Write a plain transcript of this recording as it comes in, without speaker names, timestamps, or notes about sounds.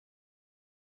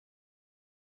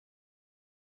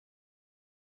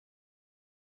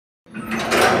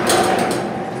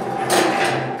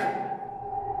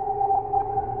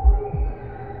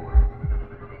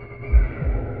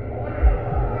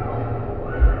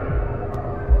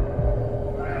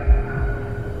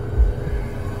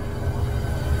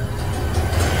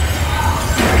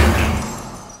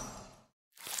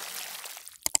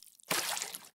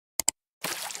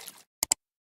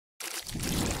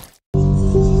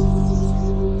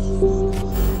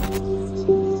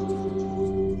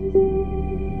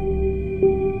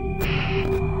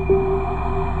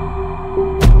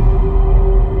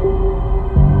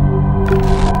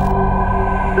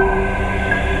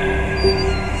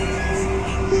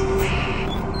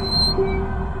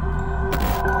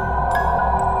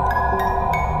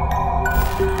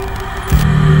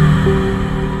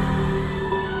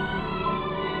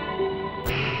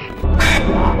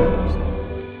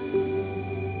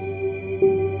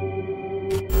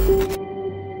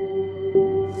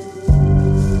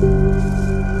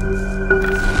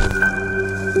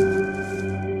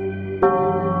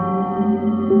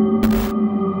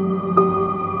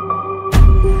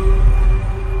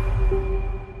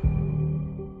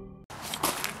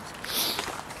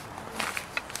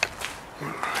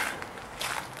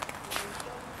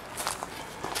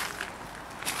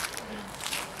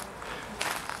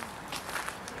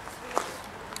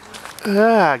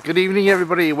Good evening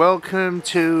everybody, welcome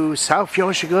to South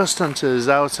Yorkshire Ghost Hunters,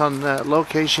 out on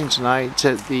location tonight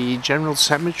at the General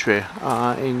Cemetery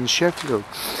in Sheffield.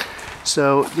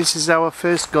 So this is our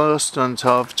first ghost hunt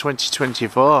of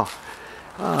 2024.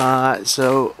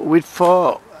 So we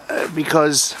thought,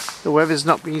 because the weather's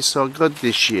not been so good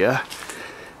this year,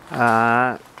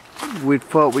 we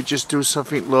thought we'd just do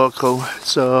something local.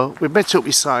 So we met up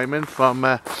with Simon from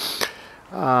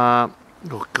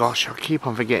oh gosh, I keep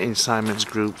on forgetting Simon's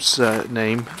group's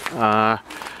name.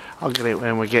 I'll get it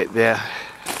when we get there.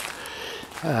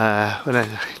 When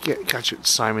I catch up with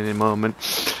Simon in a moment.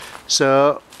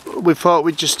 So we thought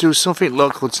we'd just do something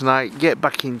local tonight, get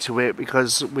back into it,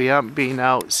 because we haven't been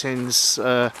out since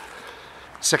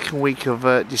second week of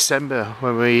December,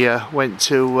 when we went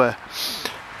to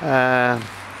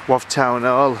Waff Town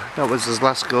Hall. That was his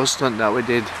last ghost hunt that we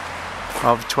did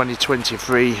of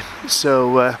 2023.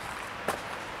 So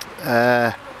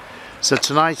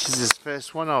tonight is his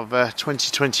first one of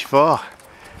 2024.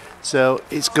 So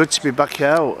it's good to be back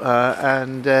out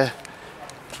and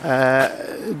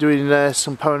doing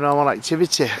some paranormal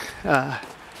activity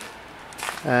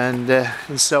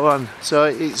and so on. So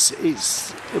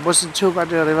it wasn't too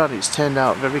bad earlier on. It's turned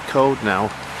out very cold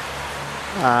now.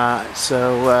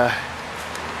 So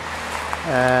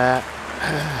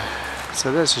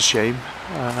that's a shame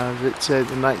that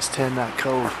the night's turned that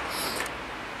cold.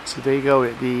 So there you go,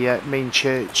 at the main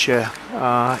church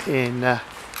in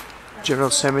General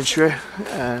Cemetery,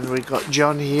 and we've got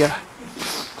John here.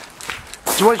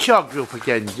 So what's your group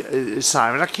again,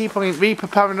 Simon? I keep on Reaper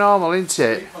Paranormal, isn't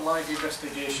it? Reaper Live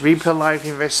Investigation. Reaper Live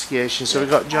Investigation. So we've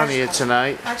got John here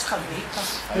tonight.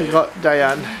 We've got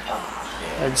Diane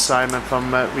and Simon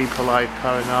from Reaper Live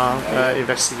Paranormal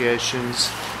Investigations.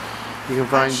 You can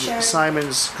find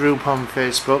Simon's group on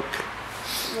Facebook.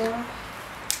 Yeah.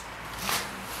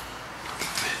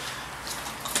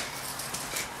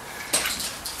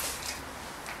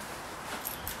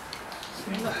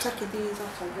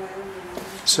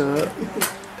 So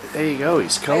there you go,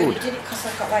 it's cold. I did it because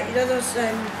I've got, like, you know those,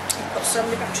 you've got so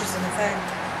many batteries in the phone.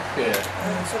 Yeah.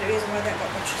 That's the reason why they've got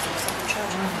batteries in, because I can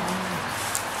charge them.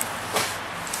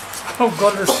 I've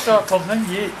got to start on them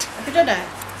yet. Have you done it?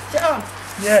 Is it on?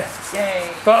 Yeah.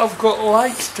 Yay. But I've got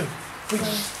lights to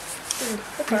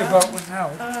think about one now.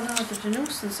 Oh no, there's a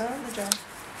nuisance, aren't they, John?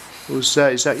 Who's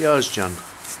that? Is that yours, John?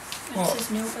 What? It's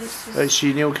his new, it's his... It's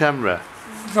your new camera?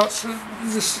 That's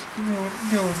this new,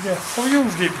 yeah. I've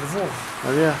used it before.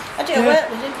 Oh yeah? I did it work,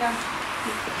 didn't you?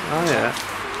 Oh yeah.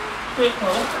 But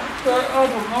I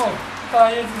don't know. I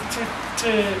had to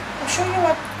I'm sure you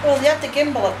had, well, you had the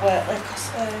gimbal at work, like,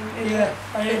 yeah,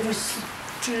 I had it was...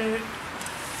 to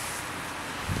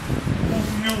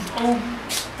use,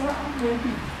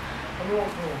 maybe, I don't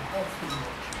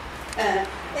know,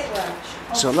 it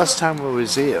worked. So last time we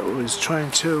was here, we was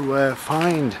trying to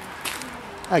find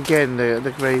again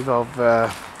the grave of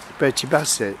Bertie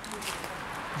Bassett,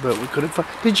 but we couldn't find.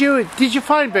 Did you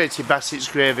find Bertie Bassett's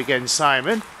grave again,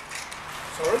 Simon?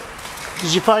 Sorry?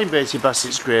 Did you find Bertie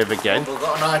Bassett's grave again? Well, I've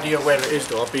got an idea where it is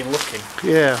though, I've been looking.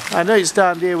 Yeah, I know it's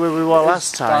down here where we were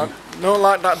last time. No,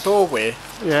 like that doorway.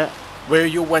 Yeah. Where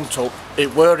you went up,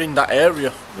 it were in that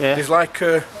area. Yeah. There's like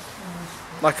a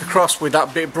cross with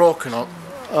that bit broken on.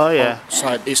 Oh yeah.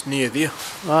 Side, it's near there.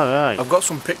 All right. I've got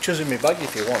some pictures in my bag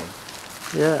if you want.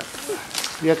 Yeah.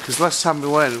 Yeah, because last time we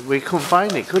went, we couldn't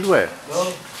find it, could we?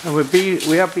 No. And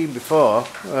we have been before,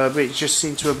 but it just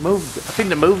seemed to have moved. I think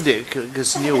they moved it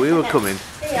because they knew we were coming.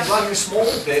 There's like a small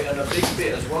bit and a big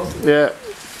bit as well. Yeah.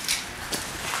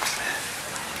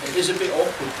 It is a bit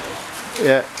awkward though.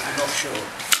 Yeah. I'm not sure.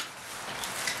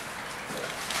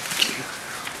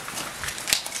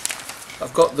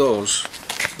 I've got those.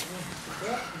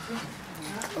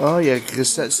 Oh yeah,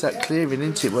 because that's that clearing,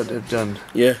 isn't it, what they've done?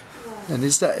 Yeah. And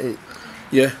is that it?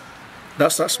 Yeah.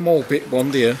 That's that small bit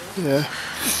one there. Yeah.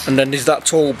 And then there's that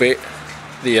tall bit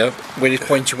there where he's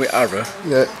pointing with arrow.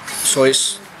 Yeah. So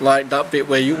it's like that bit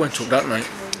where you went up that night.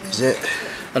 Is it?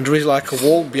 And there is like a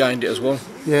wall behind it as well.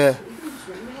 Yeah.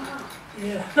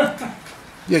 Yeah,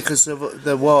 because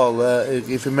the wall, if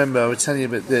you remember, I was telling you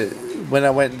about when I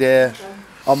went there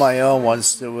on my own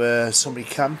once. There were somebody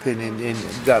camping in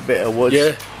that bit of woods.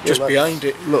 Yeah, just like, behind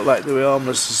it. Looked like they were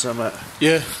homeless or something.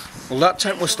 Yeah. Well, that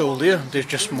tent was still there. They've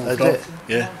just moved Had on. it?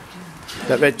 Yeah.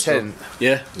 That red tent.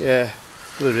 Yeah. Yeah.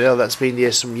 Bloody hell, that's been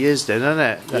there some years then,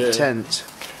 hasn't it? That Yeah. tent.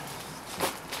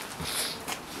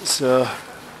 So.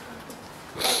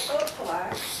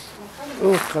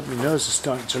 Oh God, my nose is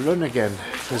starting to run again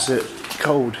because it's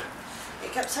cold.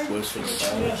 It kept saying Worst thing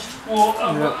about it.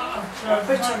 I'll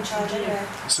put it on charge anyway.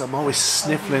 So I'm always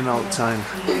sniffling all the time.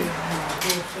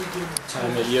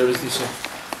 Time of year, as they say.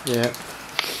 Yeah.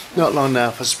 Not long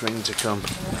now for spring to come.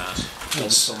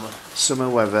 It's summer. Summer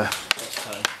weather. That's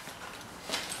time.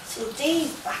 So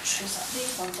these batteries, like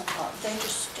these ones I've got, they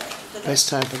just they don't- Best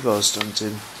time for ghost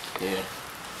hunting. Yeah.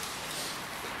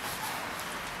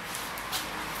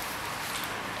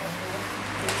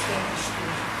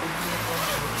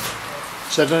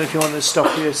 So I don't know if you want to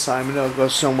stop here, Simon, or go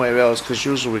somewhere else, because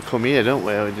usually we come here, don't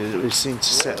we? We seem to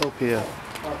set up here.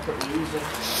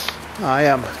 I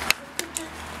am. to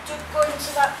go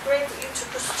into that grave that you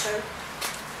took us to.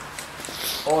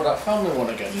 Oh, that family one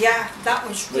again. Yeah, that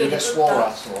was Where really you get good. swore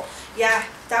That. at a lot. Yeah,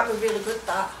 that was really good.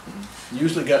 That. You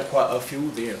usually get quite a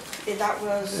few there. Yeah, that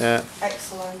was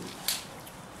excellent.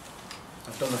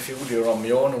 I've done a few there on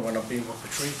my own when I've been with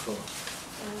Patrico.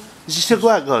 Does he still go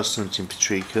out ghost hunting,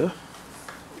 Patrico?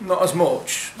 Not as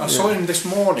much. I saw him this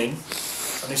morning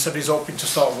and he said he's hoping to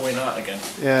start going out again.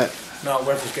 Yeah. Now the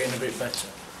weather's getting a bit better.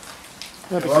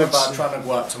 That'd be We're good about to- trying to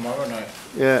go out tomorrow night.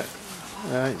 Yeah.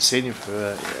 I ain't seen him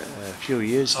for a few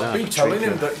years now. I've been Patrico. telling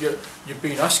him that you've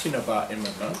been asking about him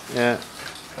and that, Yeah.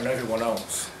 and everyone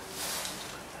else.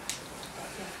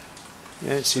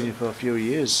 Yeah, I ain't seen him for a few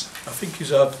years. I think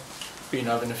he's been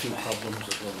having a few problems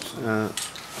as well. So.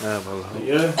 Well, But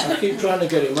yeah, I keep trying to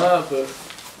get him out, but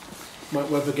when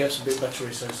weather gets a bit better,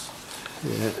 he says.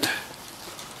 yeah.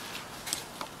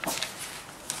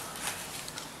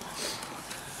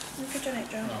 Have you done it,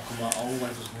 John? I'll come out all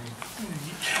weather's me.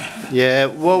 Yeah,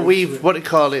 well, what do you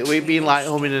call it? We've been like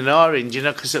humming and hawing, you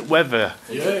know, because the weather.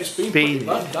 Yeah, it's been pretty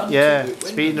bad. Dan, Yeah, too,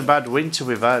 it's been a bad winter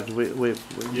we've had.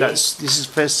 This is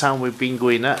the first time we've been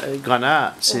gone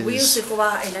out since. Well, we used to go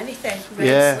out in anything. Rain,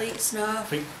 Yeah. sleet, snow,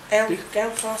 think gale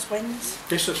force winds.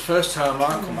 This is the first time I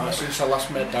come out since I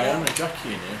last met Diana and Jackie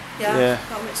in here. Yeah. Yeah.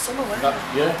 Well, it's summer, weren't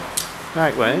That, yeah,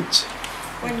 Right, went.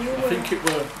 When you I were. think it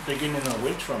were beginning of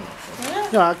winter, I'm not sure. Yeah.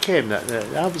 No, I came.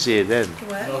 I was here then. You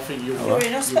were. No, I think you You were were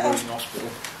in hospital. hospital.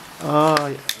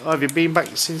 Oh, have you been back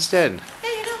since then? Yeah,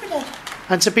 you know we did.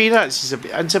 And to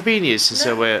been here since I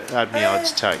had my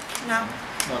heart attack. No,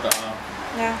 Not that hard.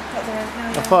 no, not the right. No,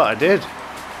 I no. thought I did.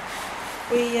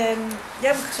 We yeah,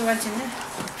 because we went in there.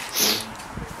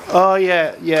 Oh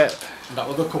yeah. That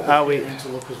other couple Are we- came in to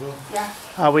look as well. Yeah.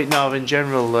 I went Northern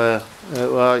General.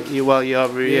 While you were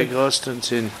here ghost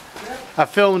hunting. I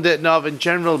filmed at Northern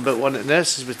General, but one of the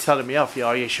nurses was telling me off.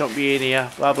 You shouldn't be in here.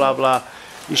 Blah blah blah.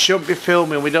 You shouldn't be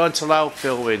filming. We don't allow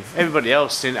filming. Everybody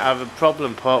else didn't have a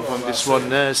problem apart from this one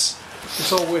nurse.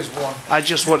 It's always one. I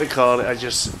just what to call it. I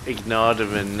just ignored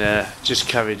them and just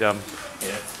carried on.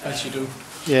 Yeah, as you do.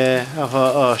 Yeah, I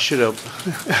thought, oh, shut up.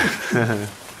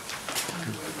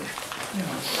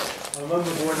 I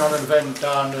remember going on an event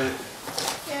down at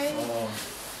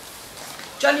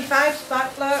Johnny Five's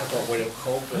back, look. I don't know what it was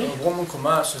called, but a woman come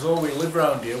out and says, oh, we live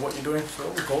round here, what are you doing? So,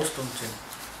 oh, we're ghost hunting.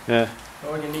 Yeah.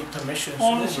 Oh, you need permission. So,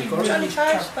 Honestly, we got Johnny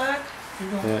Five's back.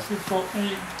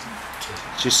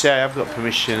 Just say I've got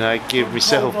permission. I give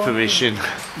myself permission.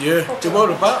 Yeah, there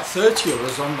were about 30 of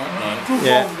us on that night.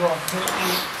 Yeah.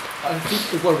 I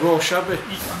think they were raw shabby.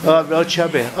 Oh, road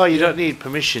chabby. Oh, you don't need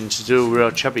permission to do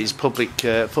road chabby. It's public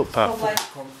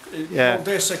footpath. Yeah. Well,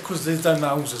 they said because there's them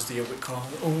houses there, we call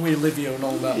it. Oh, we live here and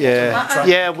all that. Yeah.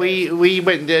 Yeah. We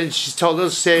went there and she told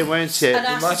us the same, weren't it?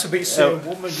 It might have been the same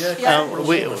woman,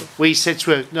 yeah. We said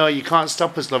to her, no, you can't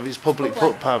stop us, love. It's public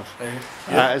footpath.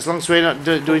 As long as we're not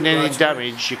doing any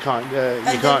damage, you can't do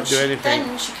anything.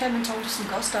 Then she came and told us some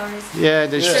ghost stories. Yeah,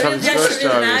 then she told us ghost She really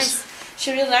stories. nice.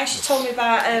 She really nice. She told me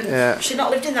about she'd not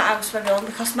lived in that house very long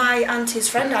because my auntie's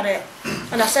friend had it.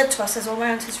 And I said to her, I says, well, my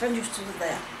auntie's friend used to live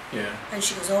there. Yeah. And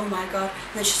she goes, oh my God.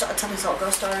 And then she started telling us all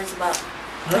ghost stories about.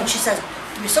 And she says,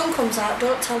 my son comes out,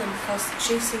 don't tell him because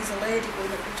she sees a lady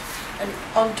going up and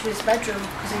onto his bedroom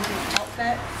because he's in the top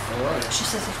bit. Right. She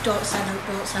says, if don't sign up,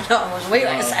 don't sign up. I was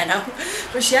waiting to sign up.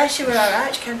 But she was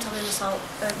alright. She came telling us all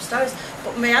stories.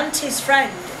 But my auntie's friend,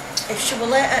 if she were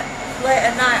late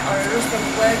at night or her husband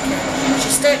was working,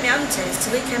 she'd stay at my auntie's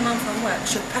till he came home from work.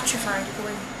 She'd petrified to go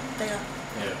in there.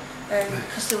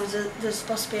 Because there's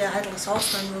supposed to be a headless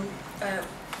horseman who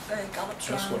gallops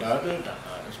around. That's what I did that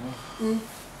night as well.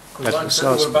 Because like I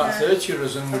said, there were about 30 of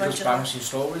us and we were just bouncing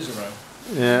stories around.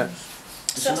 Yeah.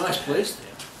 It's a nice place there.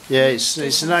 Yeah,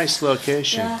 it's a nice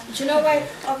location. Yeah. Do you know where,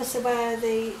 obviously, where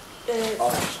the...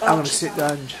 I'm going to sit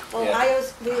down. Well, yeah.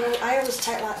 I always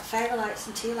take like fairy lights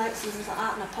and tea lights and things like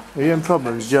that, and I pop Are you having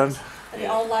problems, John? and it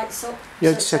all lights up. You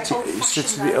had to set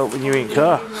it up when you were in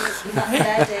car.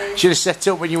 Should have set it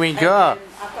up when you were in car.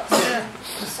 I've got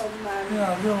some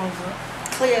Yeah, I realise that.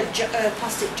 clear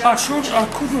plastic jars. I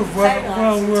could have,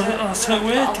 I said,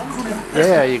 wait, could have.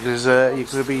 Yeah, you could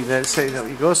have been setting up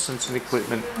your ghost hunting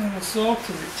equipment. I thought of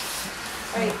it.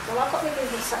 Right, well, I've got my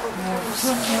business set up. What's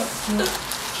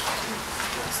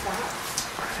that?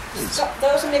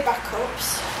 Those are my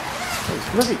backups. It's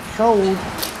bloody cold.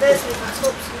 There's my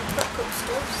backups, backup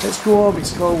stuff. Let's go home,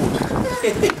 it's cold.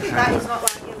 That is not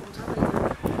like you, I'm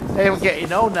telling you. Hey, I'm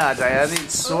getting old now, Diane.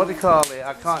 It's what do you call it?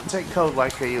 I can't take cold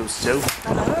like I used to.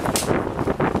 I know.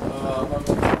 I'm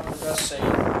just saying,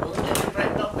 well, you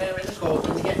break up there in the cold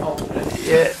when you get older.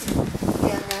 Yeah.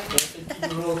 Yeah,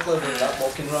 right. You're all clever at that,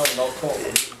 walking around without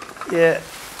cold. Yeah.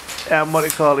 What do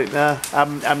you call it now?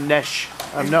 I'm Nesh.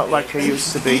 I'm not like I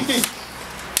used to be.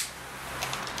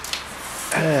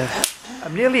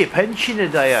 I'm nearly a pensioner,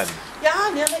 Diane.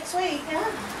 Yeah, next week,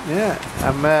 yeah. Yeah,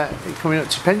 I'm coming up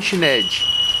to pension age.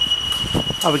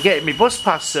 I'll be getting my bus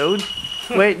pass soon.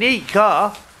 Wait, neat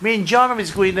car. Me and John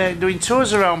was going doing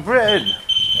tours around Britain.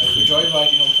 We're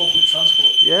joyriding on public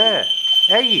transport. Yeah.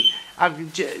 Hey,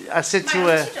 I said to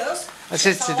I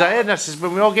said to Diane, I said,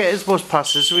 when we all get his bus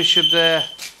passes, we should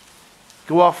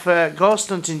go off ghost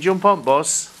hunting, jump on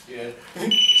bus,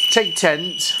 take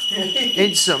tent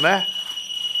in summer,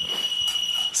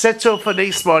 set up for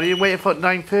next morning and wait for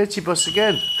 9:30 bus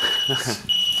again.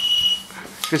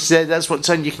 Because that's what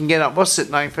time you can get on bus at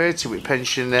 9:30 with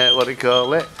pension, what do you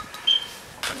call it.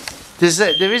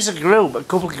 There is a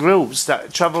couple of groups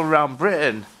that travel around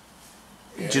Britain,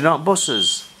 do you know,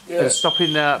 buses, and stop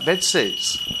in bed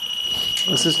seats.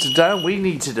 I says to Dan, we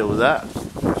need to do that.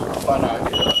 Fun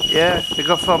idea. Yeah, they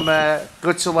go from,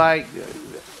 go to like,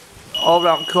 all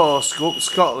round coast, go up to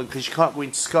Scotland, because you can't go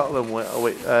into Scotland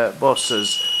with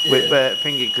buses, with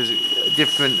thingy, because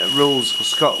different rules for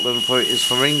Scotland for it is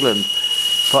from England,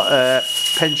 but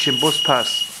pension bus pass.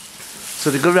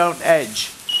 So they go round Edge,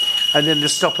 and then they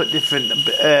stop at different,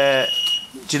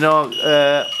 do you know,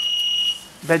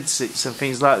 bed seats and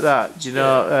things like that, do you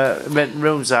know, rent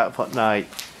rooms out for night,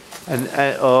 and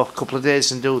or a couple of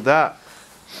days and do that.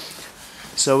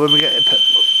 So when we get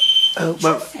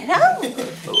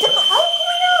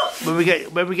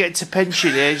when we get to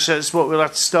pension age, that's what we'll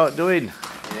have to start doing.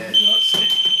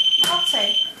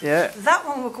 Martin, Yeah. that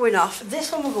one we're going off,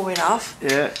 this one we're going off.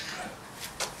 Yeah.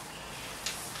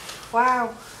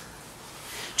 Wow.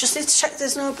 Just need to check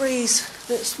there's no breeze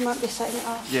that might be setting it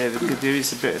off. Yeah, there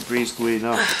is a bit of breeze going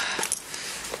on.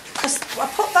 Because I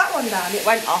put that one down, it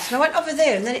went off, and I went over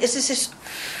there, and then it just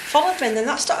followed me, and then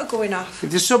that started going off. If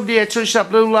there's somebody here touch that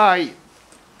blue light.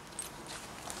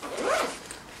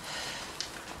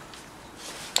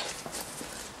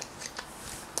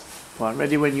 Well, I'm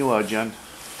ready when you are, John.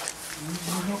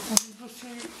 I'm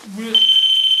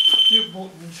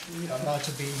not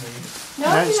to be me.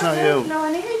 No, it's not you. No,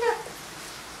 I need it.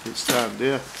 It's down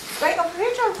there. Right over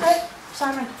here, John. Right,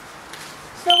 Simon.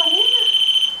 It's no one here.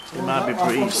 It might be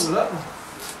breeze. The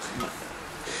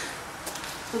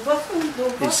button,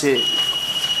 It's it.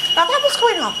 Now that was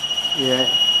going off. Yeah.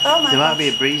 Oh my There might gosh. be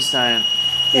a breeze down.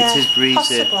 Yeah, It is breezy.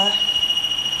 possibly.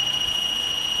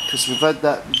 Because we've had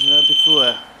that, you know,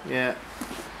 before. Yeah.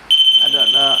 I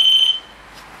don't know.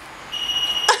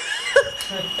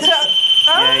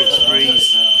 Yeah, it's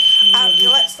breeze.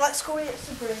 Let's go in. It's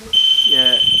the breeze.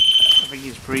 Yeah. I think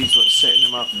it's breeze what's setting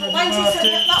them off. Why did you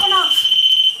get that one off?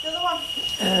 The other one?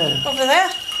 Over there?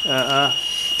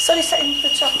 So he's setting the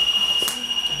top.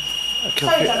 I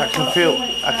can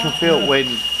feel wind.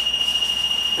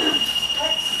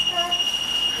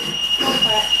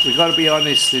 We've got to be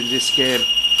honest in this game.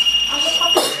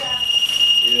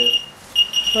 Yeah.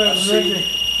 I've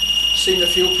seen a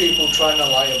few people trying to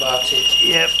lie about it.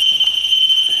 Yep.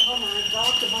 Oh my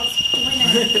God, they're both doing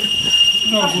it.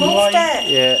 I've moved it.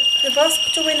 Yeah. They're both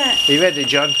doing it. Are you ready,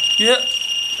 John? Yeah.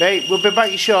 Hey, we'll be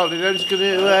back shortly. I'm just going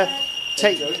to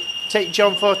take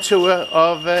John for a tour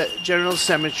of General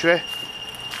Cemetery.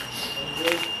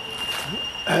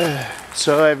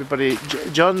 So everybody,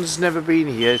 John's never been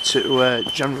here to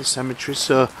General Cemetery,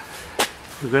 so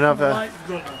we're going to have a...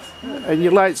 And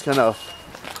your light's gone off.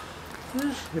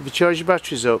 Have you charged your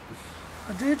batteries up?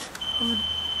 I did.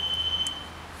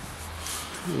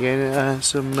 You getting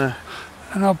some...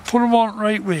 And I'll put them on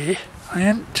right way. I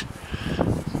ain't.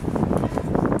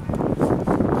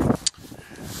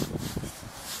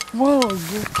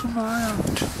 good to my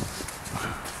hand.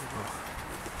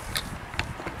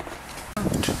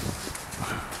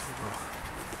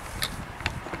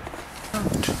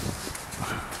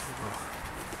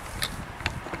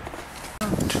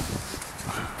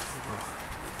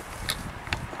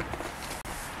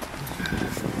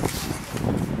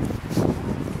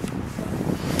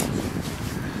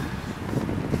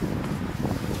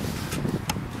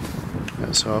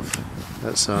 That's off.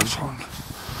 That's on. That's on.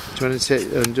 Do you want to take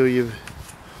undo your?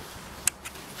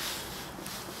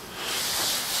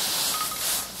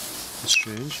 It's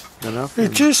strange. Enough.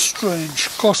 It is strange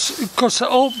because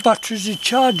all batteries are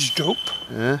charged up.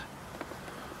 Yeah.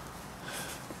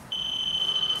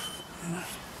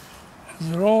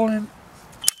 And they're all in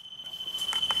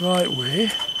right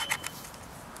way.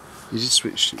 Did you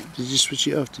switch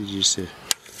it off? Did you say?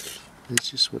 It's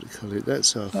just what they call it.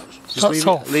 That's off. Just That's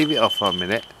off. Leave it off for a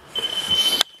minute.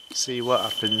 See what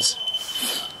happens.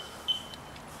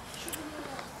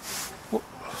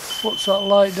 What's that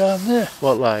light down there?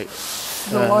 What light?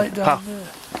 The light down path. there.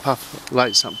 Path.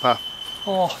 Lights on path.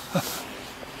 Oh,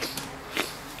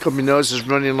 God, my nose is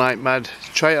running like mad.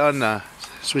 Try it on now.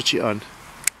 Switch it on.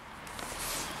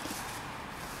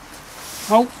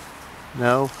 no.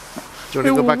 No. Do you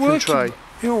want to go back and try?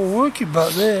 It was working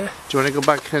back there. Do you want to go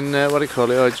back and what do you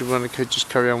call it, or do you want to just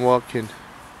carry on walking? Do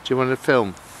you want to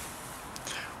film?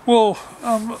 Well,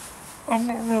 I'm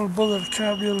not really bothered. I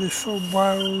can't really film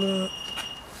while.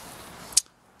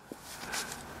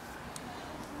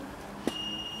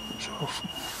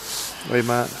 Wait,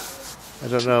 Matt. I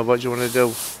don't know. What do you want to do?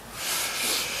 Do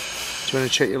you want to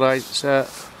check your lights out?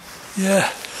 Yeah.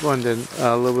 Go on then.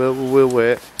 We'll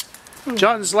wait.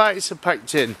 John's lights are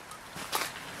packed in.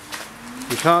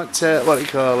 You can't, what do you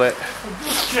call it? I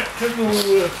just checked them all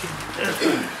working.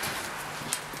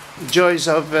 The joys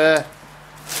of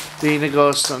being a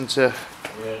ghost hunter.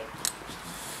 Yeah.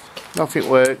 Nothing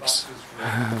works.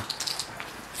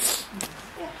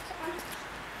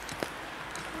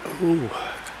 Ooh.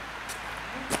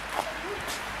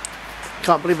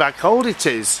 Can't believe how cold it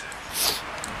is.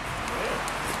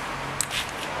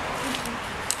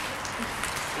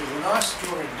 It was nice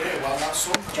during the day while that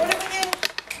sun Do you want to bring in?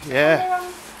 Yeah.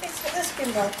 This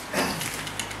gimbal.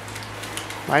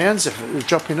 My hands are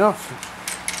dropping off.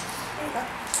 There you go.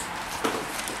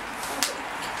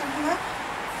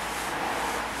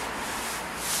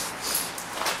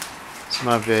 It's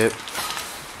my vape.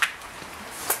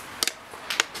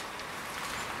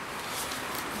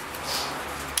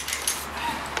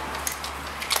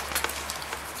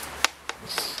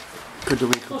 Could do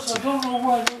a cup Plus, of I tea. don't know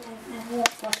why we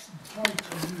won't pass the time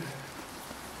to you.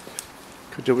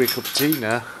 Could do a cup of tea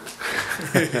now.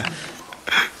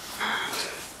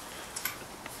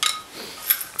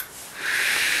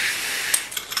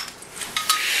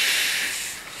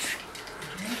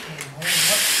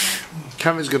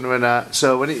 Camera's going to run out,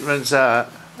 so when it runs out,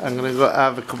 I'm going to go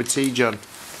have a cup of tea, John.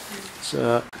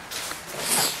 So.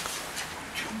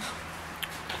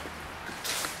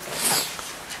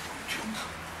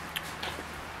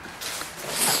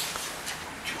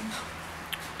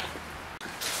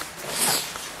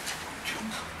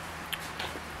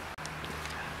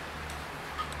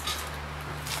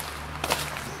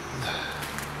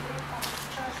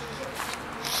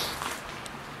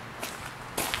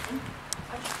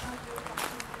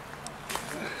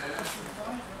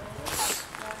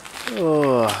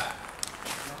 Oh,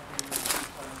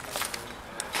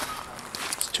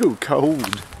 it's too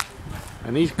cold.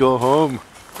 I need to go home.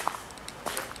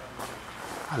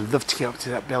 I'd love to get up to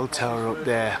that bell tower up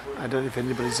there. I don't know if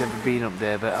anybody's ever been up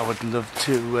there, but I would love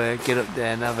to get up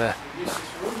there and have a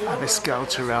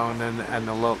scout around and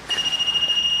a look.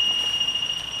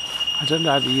 I don't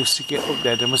know how they used to get up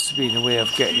there. There must have been a way of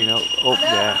getting up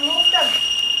there.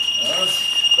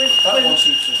 That one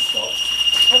seems to stop.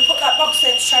 We put that box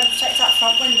there to try and protect that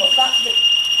front window, but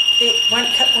it went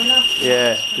kept going off.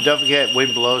 Yeah, but don't forget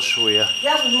wind blows through here.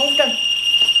 Yeah, we moved them.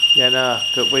 Yeah, no,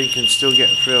 but we can still get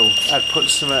through. I'd put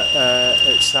some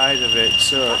outside of it,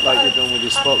 so like you've done with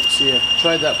this box here.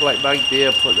 Try that black bag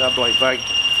there, put that black bag,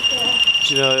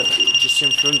 you know, just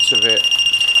in front of it.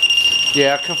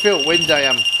 Yeah, I can feel wind, I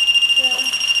am. Yeah.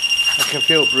 I can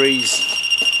feel breeze.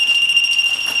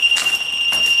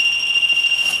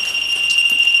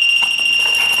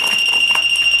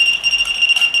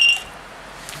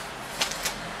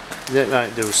 That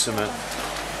might do something.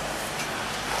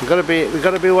 We've got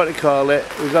to be what they call it.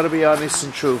 We've got to be honest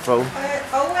and truthful.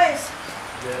 Always.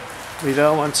 We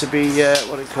don't want to be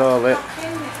what they call it.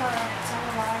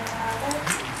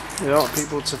 We don't want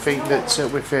people to think that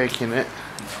we're faking it.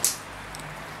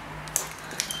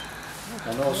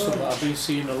 I know some. I've been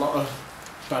seeing a lot of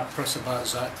bad press about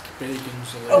Zach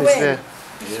Bagan's. Oh, Is wait. there?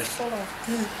 Yeah.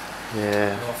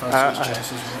 Yeah. No offence to his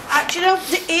chest, isn't it? Do you know,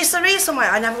 it's the reason why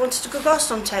I never wanted to go ghost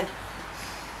hunting.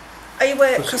 Are you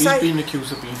aware? Because he's been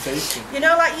accused of being faking. You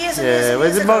know, like years and Yeah, years and well,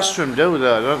 years the ago. most of them do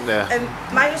though, don't they?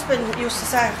 My husband used to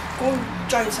say, go and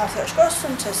join South Yorkshire Ghost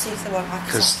Hunters, see if they weren't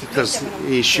like us. Because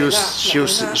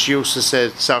she used to say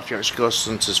South Yorkshire Ghost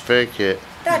Hunters fake it.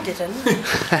 No, I didn't.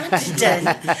 I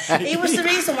didn't. He was the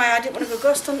reason why I didn't want to go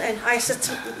ghost hunting. I said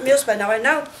to my husband, I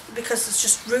know, because it's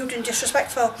just rude and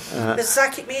disrespectful. There's a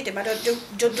psychic medium, I don't do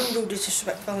rude and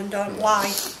disrespectful and don't lie.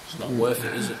 It's not worth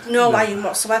it, is it? No lying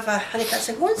whatsoever. And he kept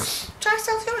saying, once, try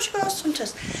South Yorkshire Ghost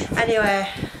Hunters. Anyway,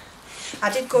 I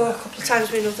did go a couple of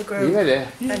times with another group. You ready?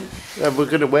 And We're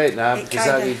going to wait now because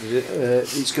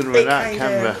it's going to run out of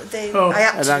camera.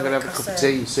 And I'm going to have a cup of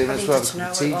tea soon. Let's have a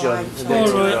cup of tea, John.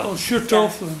 Alright, I'll shut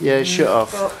off then. Yeah, shut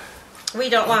off. But we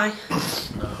don't lie.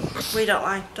 We don't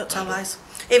lie. Don't tell lies.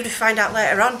 Even if we find out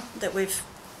later on that we've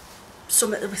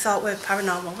something that we thought were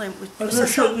paranormal, then I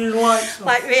just shut these lights off.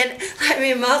 like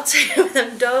me and Marty with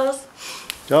them doors.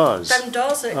 Doors? Them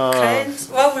doors at cranes.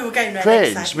 Well, we were getting really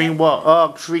Cranes? excited. You mean what?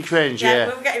 Oh, 3 cranes, Yeah, yeah.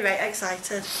 we were getting very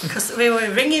excited because we were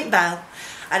ringing bell.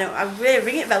 And we were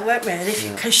ringing bell, weren't we? And if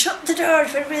you can shut the door,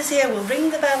 if everybody's here, we'll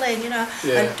ring the bell in, you know.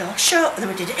 Yeah. And door shut, and then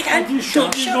we did it again. Have you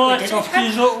shut these lights off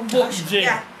these little buttons in?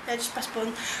 Yeah, just press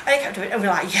button. And he kept doing it, and we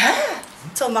were like, yeah.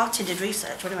 Until Martin did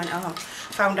research when he went home,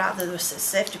 found out that there was a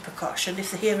safety precaution.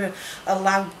 If they hear a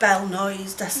loud bell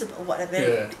noise, decibel, whatever,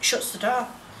 it shuts the door.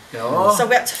 No. So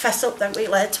we had to fess up then a week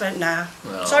later, went, nah.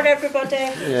 No. Sorry everybody.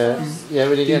 Yeah,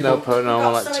 we didn't get no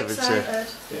paranormal So activity. excited.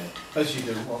 Yeah. As you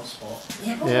do, what's what.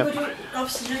 Yeah, but Yeah. we do it,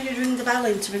 obviously, you know, you ring the bell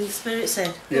in to bring the spirits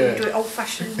in. Yeah. We do it old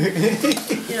fashioned,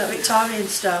 you know, Victorian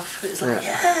stuff. It's like,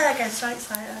 I get so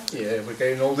excited. Yeah, we're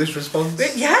getting all this response.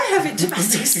 But yeah, I've been to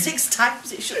six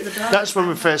times, it shut the door. That's when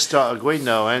we first started going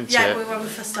though, ain't Yeah, it? when we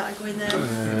first started going there,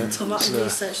 until Martin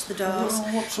researched the doors. Oh,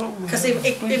 what's up with Because that?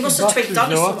 he must have twigged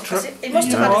on us, because he must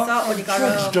have had a thought when he got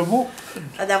Trudged home. them up.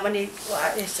 And then when he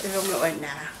went, nah,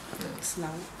 it's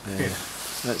not. Yeah,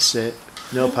 that's it.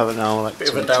 No paranormal Bit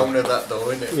of activity. a downer that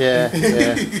though, isn't it? Yeah.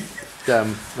 Damn.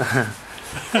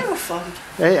 They were fun.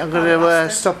 Hey, I'm going to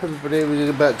stop everybody within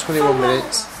about 21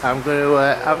 minutes. I'm going to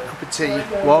have a cup of tea,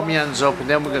 warm my hands up, and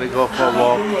then we're going to go for a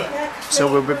walk.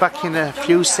 So we'll be back in a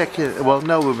few seconds. Well,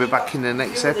 no, we'll be back in the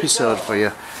next episode for you.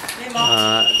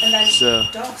 So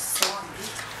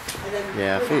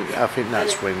yeah, I think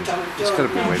that's wind. It's going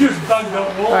to be wind. Just banged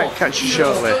up walls. Right, catch you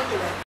shortly.